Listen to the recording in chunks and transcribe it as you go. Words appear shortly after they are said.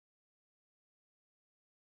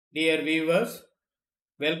Dear viewers,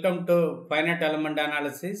 welcome to Finite Element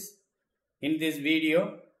Analysis. In this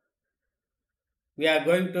video, we are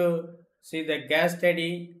going to see the case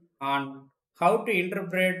study on how to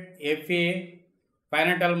interpret FEA,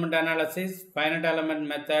 Finite Element Analysis, Finite Element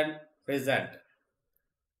Method result.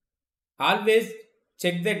 Always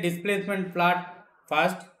check the displacement plot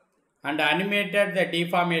first and animated the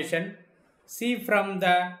deformation. See from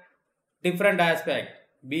the different aspect.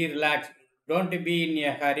 Be relaxed. Don't be in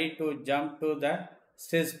a hurry to jump to the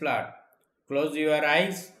stress plot. Close your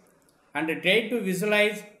eyes and try to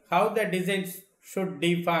visualize how the design should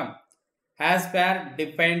deform as per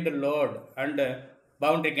defined load and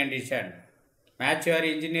boundary condition. Match your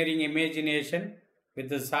engineering imagination with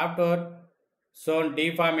the software shown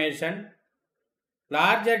deformation.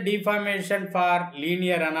 Larger deformation for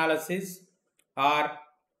linear analysis or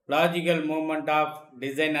logical movement of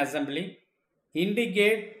design assembly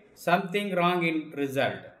indicate something wrong in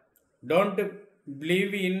result. Don't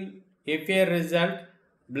believe in FA result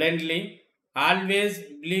blindly. Always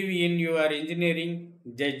believe in your engineering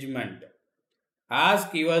judgment.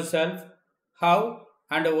 Ask yourself how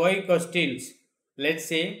and why questions. Let's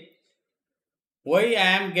say, why I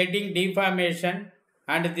am getting deformation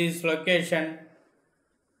at this location,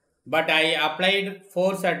 but I applied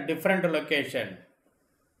force at different location.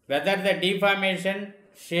 Whether the deformation,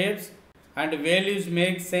 shapes and values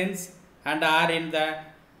make sense and are in the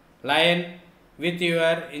line with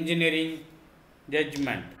your engineering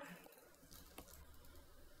judgment.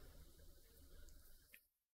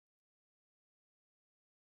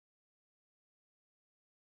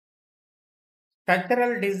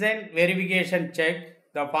 Structural design verification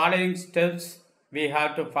check. The following steps we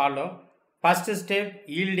have to follow. First step,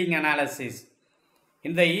 yielding analysis.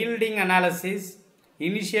 In the yielding analysis,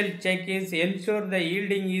 initial check is ensure the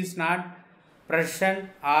yielding is not present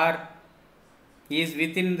or is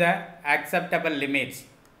within the acceptable limits.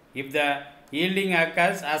 If the yielding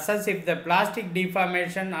occurs, assess if the plastic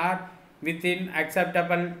deformation are within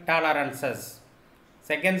acceptable tolerances.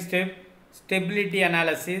 Second step, stability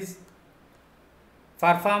analysis.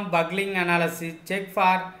 Perform buckling analysis. Check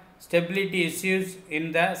for stability issues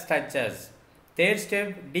in the structures. Third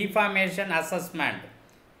step, deformation assessment.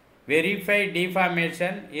 Verify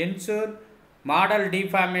deformation. Ensure model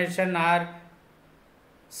deformation are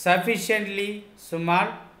sufficiently small.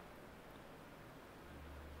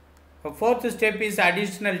 The fourth step is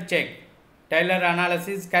additional check. Tailor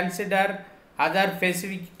analysis. Consider other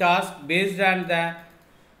specific tasks based on the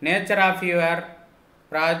nature of your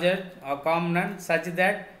project or component such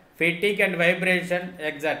that fatigue and vibration,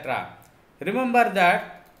 etc. Remember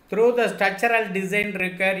that through the structural design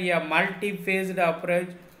require a multi-phased approach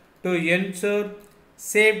to ensure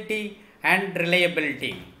safety and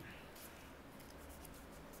reliability.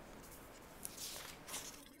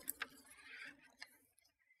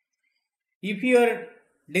 If your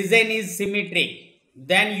design is symmetric,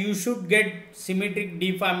 then you should get symmetric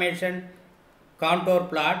deformation contour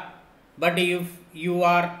plot. But if you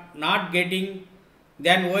are not getting,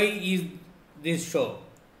 then why is this so?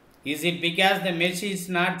 Is it because the mesh is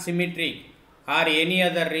not symmetric or any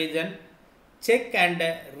other reason? Check and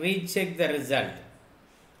recheck the result.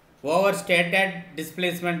 Overstated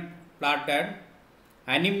displacement plotted.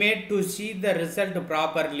 Animate to see the result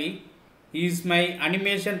properly. Is my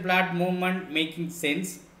animation plot movement making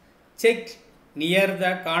sense? Check near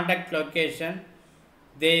the contact location.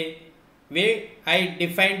 The way I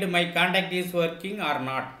defined my contact is working or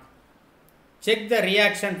not. Check the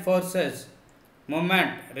reaction forces,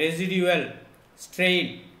 moment, residual,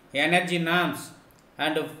 strain, energy norms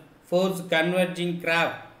and force converging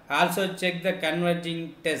graph. Also check the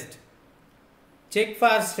converging test. Check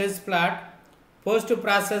for stress plot. Post to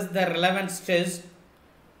process the relevant stress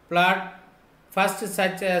plot first,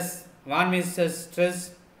 such as von Mises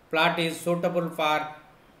stress plot is suitable for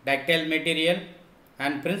ductile material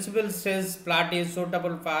and principal stress plot is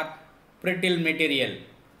suitable for brittle material.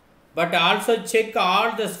 But also check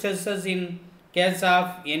all the stresses in case of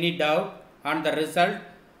any doubt on the result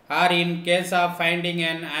or in case of finding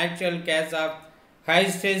an actual case of high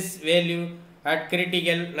stress value at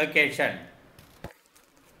critical location.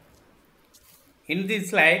 In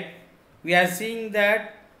this slide, we are seeing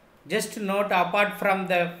that just note apart from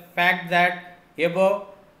the fact that above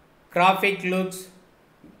graphic looks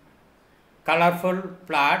colorful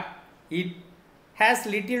plot, it has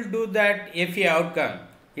little to do that FE outcome.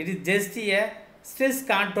 It is just a stress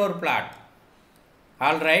contour plot.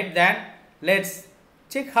 Alright, then let's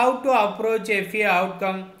check how to approach FE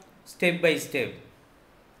outcome step by step.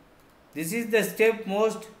 This is the step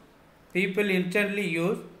most people instantly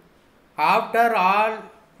use. After all,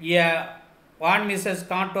 a von Mises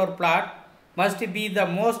contour plot must be the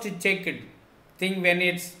most checked thing when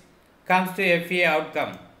it comes to FA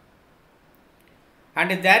outcome.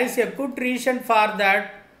 And there is a good reason for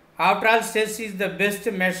that. After all, stress is the best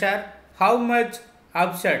measure. How much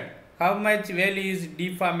upset, how much value is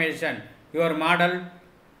deformation your model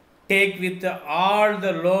take with all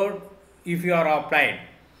the load if you are applied.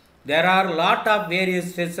 There are lot of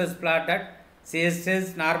various stresses plotted, shear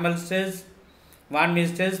stress, normal stress, von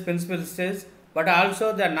Mises stress, principal stress, but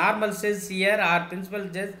also the normal stress here or principal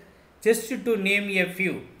stress, just to name a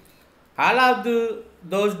few. All of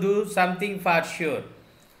those do something for sure.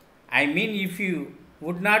 I mean, if you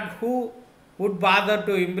would not, who would bother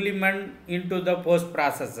to implement into the post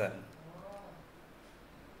processor?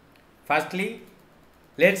 Firstly,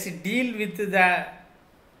 let's deal with the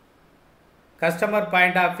customer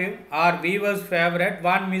point of view or viewer's favorite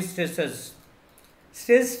von Mises stresses.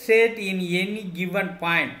 Stress state in any given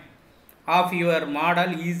point of your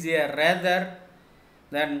model is a rather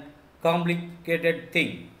than complicated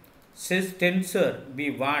thing. Stress tensor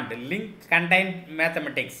we want link contained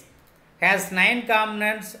mathematics has 9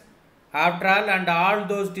 components after all, and all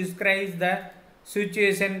those describes the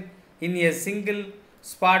situation in a single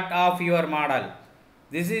spot of your model.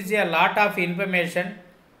 This is a lot of information.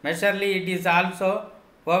 Measurely, it is also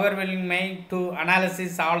overwhelming to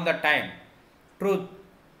analysis all the time. Truth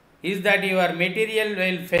is that your material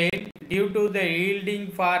will fail due to the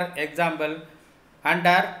yielding, for example,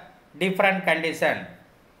 under different condition.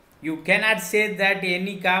 You cannot say that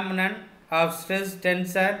any component of stress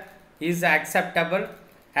tensor is acceptable,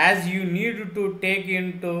 as you need to take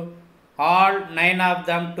into all 9 of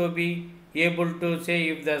them to be able to say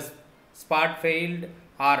if the spot failed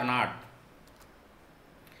or not.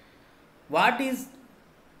 What is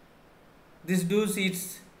this does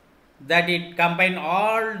is that it combines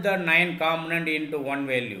all the 9 components into one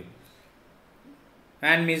value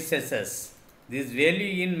and misses. This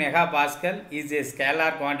value in megapascal is a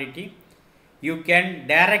scalar quantity. You can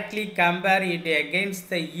directly compare it against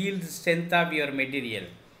the yield strength of your material.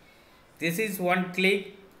 This is one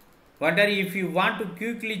click. Wonder if you want to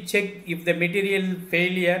quickly check if the material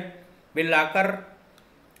failure will occur.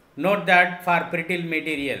 Note that for brittle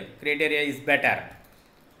material, criteria is better.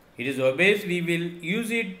 It is obvious we will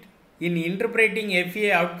use it in interpreting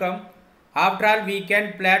FA outcome. After all, we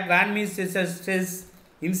can plot von Mises stress,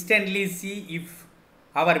 instantly see if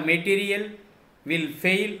our material will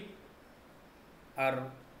fail or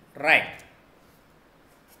right.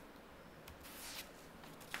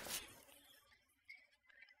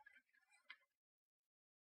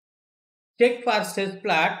 Check for stress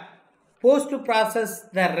plot. Post to process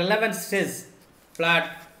the relevant stress plot.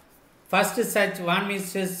 First such von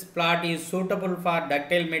Mises plot is suitable for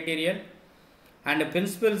ductile material, and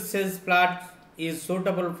principal stress plot is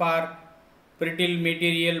suitable for brittle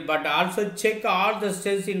material, but also check all the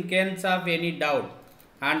stress in case of any doubt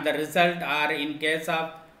and the result, or in case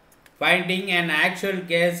of finding an actual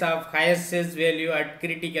case of higher stress value at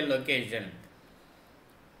critical location.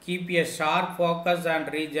 Keep a sharp focus on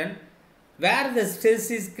region where the stress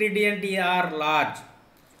is gradient are large,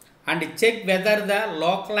 and check whether the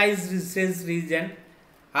localized stress region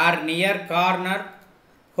are near corner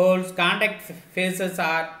holes, contact faces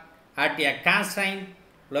are at a constrained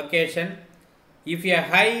location. If a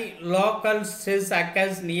high local stress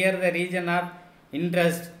occurs near the region of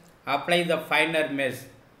interest, apply the finer mesh,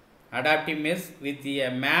 adaptive mesh with a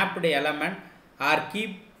mapped element, or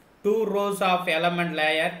keep 2 rows of element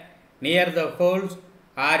layer near the holes,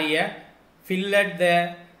 or a fillet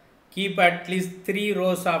the keep at least 3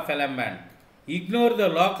 rows of element. Ignore the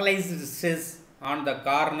localized stress on the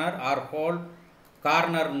corner or hole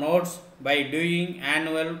corner nodes by doing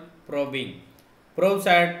annual probing. Probes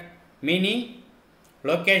at meaning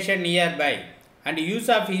location nearby, and use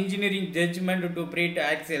of engineering judgment to predict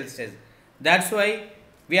axial stress. That's why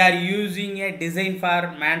we are using a design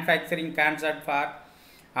for manufacturing concept for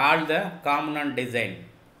all the component design.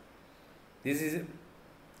 This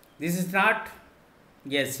is not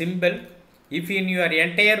a simple. If in your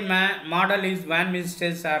entire model is von Mises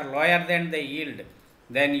stress are lower than the yield,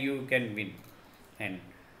 then you can win.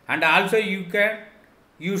 And also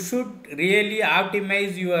you should really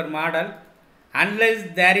optimize your model,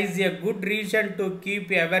 unless there is a good reason to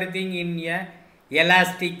keep everything in a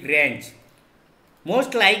elastic range.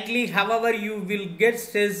 Most likely, however, you will get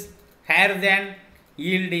stress higher than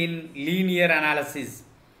yield in linear analysis.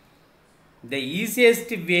 The easiest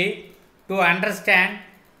way to understand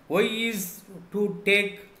why is to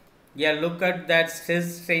take a look at that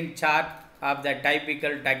stress strain chart of the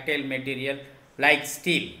typical ductile material like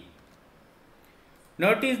steel.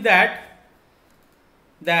 Notice that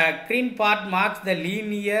The green part marks the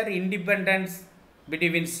linear independence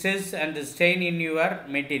between stress and strain in your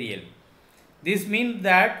material. This means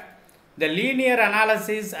that the linear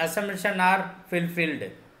analysis assumptions are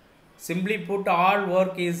fulfilled. Simply put, all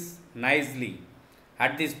work is nicely.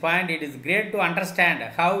 At this point, it is great to understand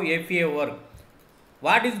how FA works.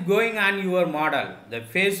 What is going on your model? The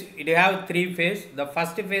phase, you have three phases. The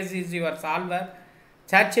first phase is your solver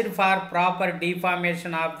searched for proper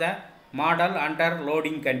deformation of the model under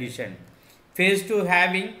loading condition. Phase 2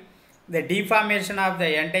 having the deformation of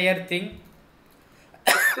the entire thing.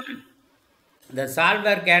 The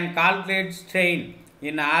solver can calculate strain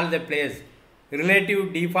in all the place,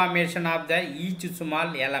 relative deformation of the each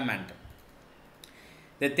small element.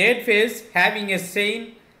 The third phase having a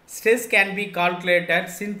strain, stress can be calculated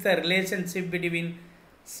since the relationship between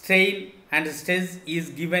strain and stress is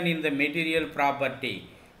given in the material property,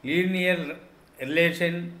 linear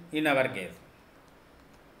relation in our case.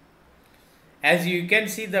 As you can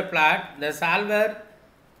see the plot, the solver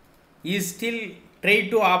is still try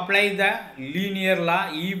to apply the linear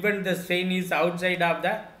law even the strain is outside of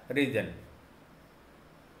the region,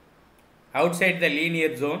 outside the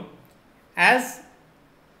linear zone. As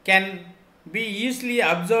can be easily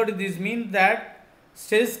observed, this means that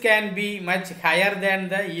stress can be much higher than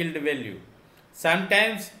the yield value,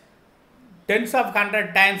 sometimes tens of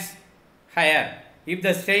 100 times higher if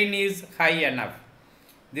the strain is high enough.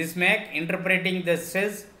 This makes interpreting the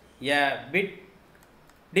stress a bit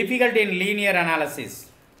difficult in linear analysis.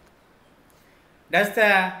 Does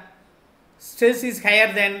the stress is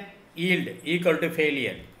higher than yield equal to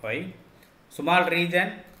failure? Why? Small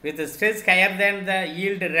region with the stress higher than the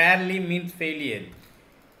yield rarely means failure.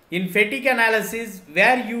 In fatigue analysis,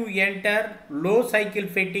 where you enter low cycle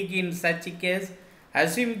fatigue, in such a case,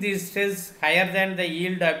 assume the stress higher than the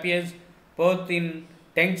yield appears both in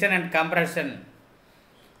tension and compression.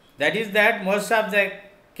 That is that most of the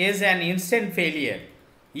case an instant failure.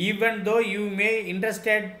 Even though you may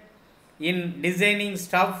interested in designing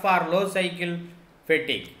stuff for low cycle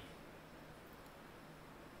fatigue.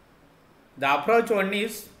 The approach one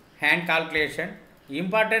is hand calculation.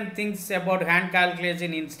 Important things about hand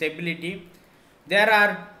calculation in stability. There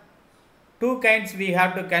are two kinds we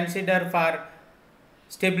have to consider for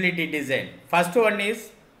stability design. First one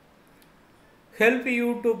is helps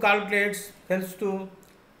to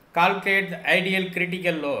calculate the ideal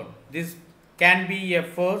critical load. This can be a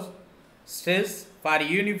force, stress for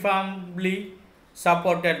uniformly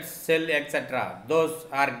supported cell, etc. Those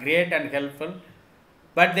are great and helpful,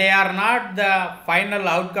 but they are not the final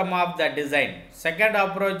outcome of the design. Second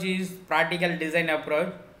approach is practical design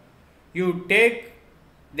approach. You take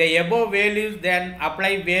the above values, then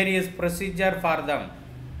apply various procedure for them.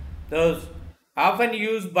 Those often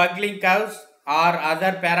use buckling curves or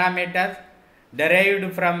other parameters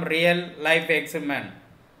derived from real life experiment.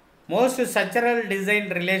 Most structural design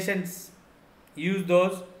relations use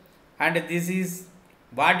those, and this is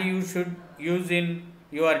what you should use in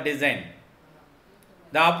your design.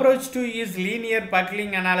 The approach 2 is linear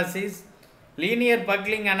buckling analysis. Linear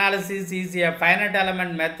buckling analysis is a finite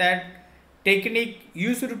element method technique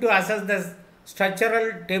used to assess the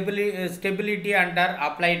structural stability under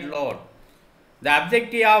applied load. The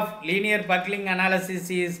objective of linear buckling analysis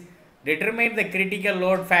is determine the critical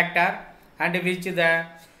load factor under which the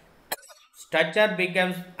structure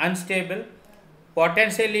becomes unstable,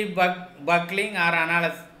 potentially buckling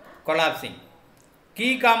or collapsing.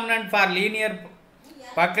 Key component for linear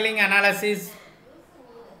buckling analysis: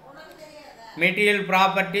 material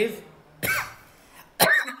properties.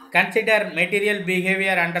 Consider material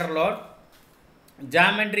behavior under load,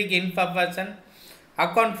 geometric imperfection,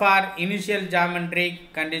 account for initial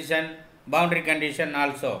geometric condition, boundary condition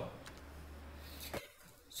also.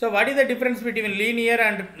 So what is the difference between linear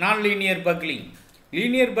and non-linear buckling?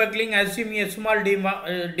 Linear buckling assumes a small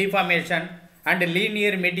deformation and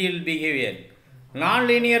linear material behavior.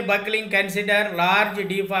 Non-linear buckling consider large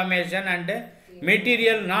deformation and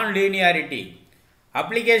material non-linearity.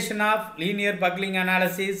 Application of linear buckling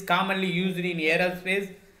analysis commonly used in aerospace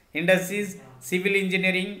industries, civil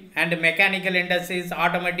engineering and mechanical industries,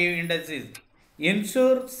 automotive industries.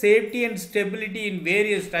 Ensure safety and stability in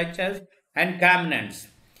various structures and components.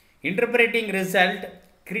 Interpreting result: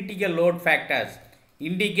 critical load factors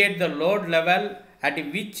indicate the load level at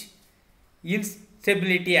which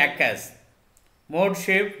instability occurs. Mode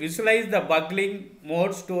shape: visualize the buckling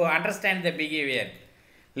modes to understand the behavior.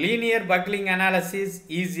 Linear buckling analysis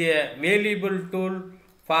is a valuable tool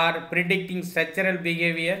for predicting structural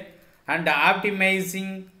behavior and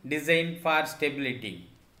optimizing design for stability.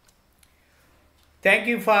 Thank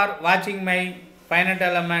you for watching my finite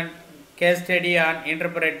element case study on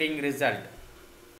interpreting result.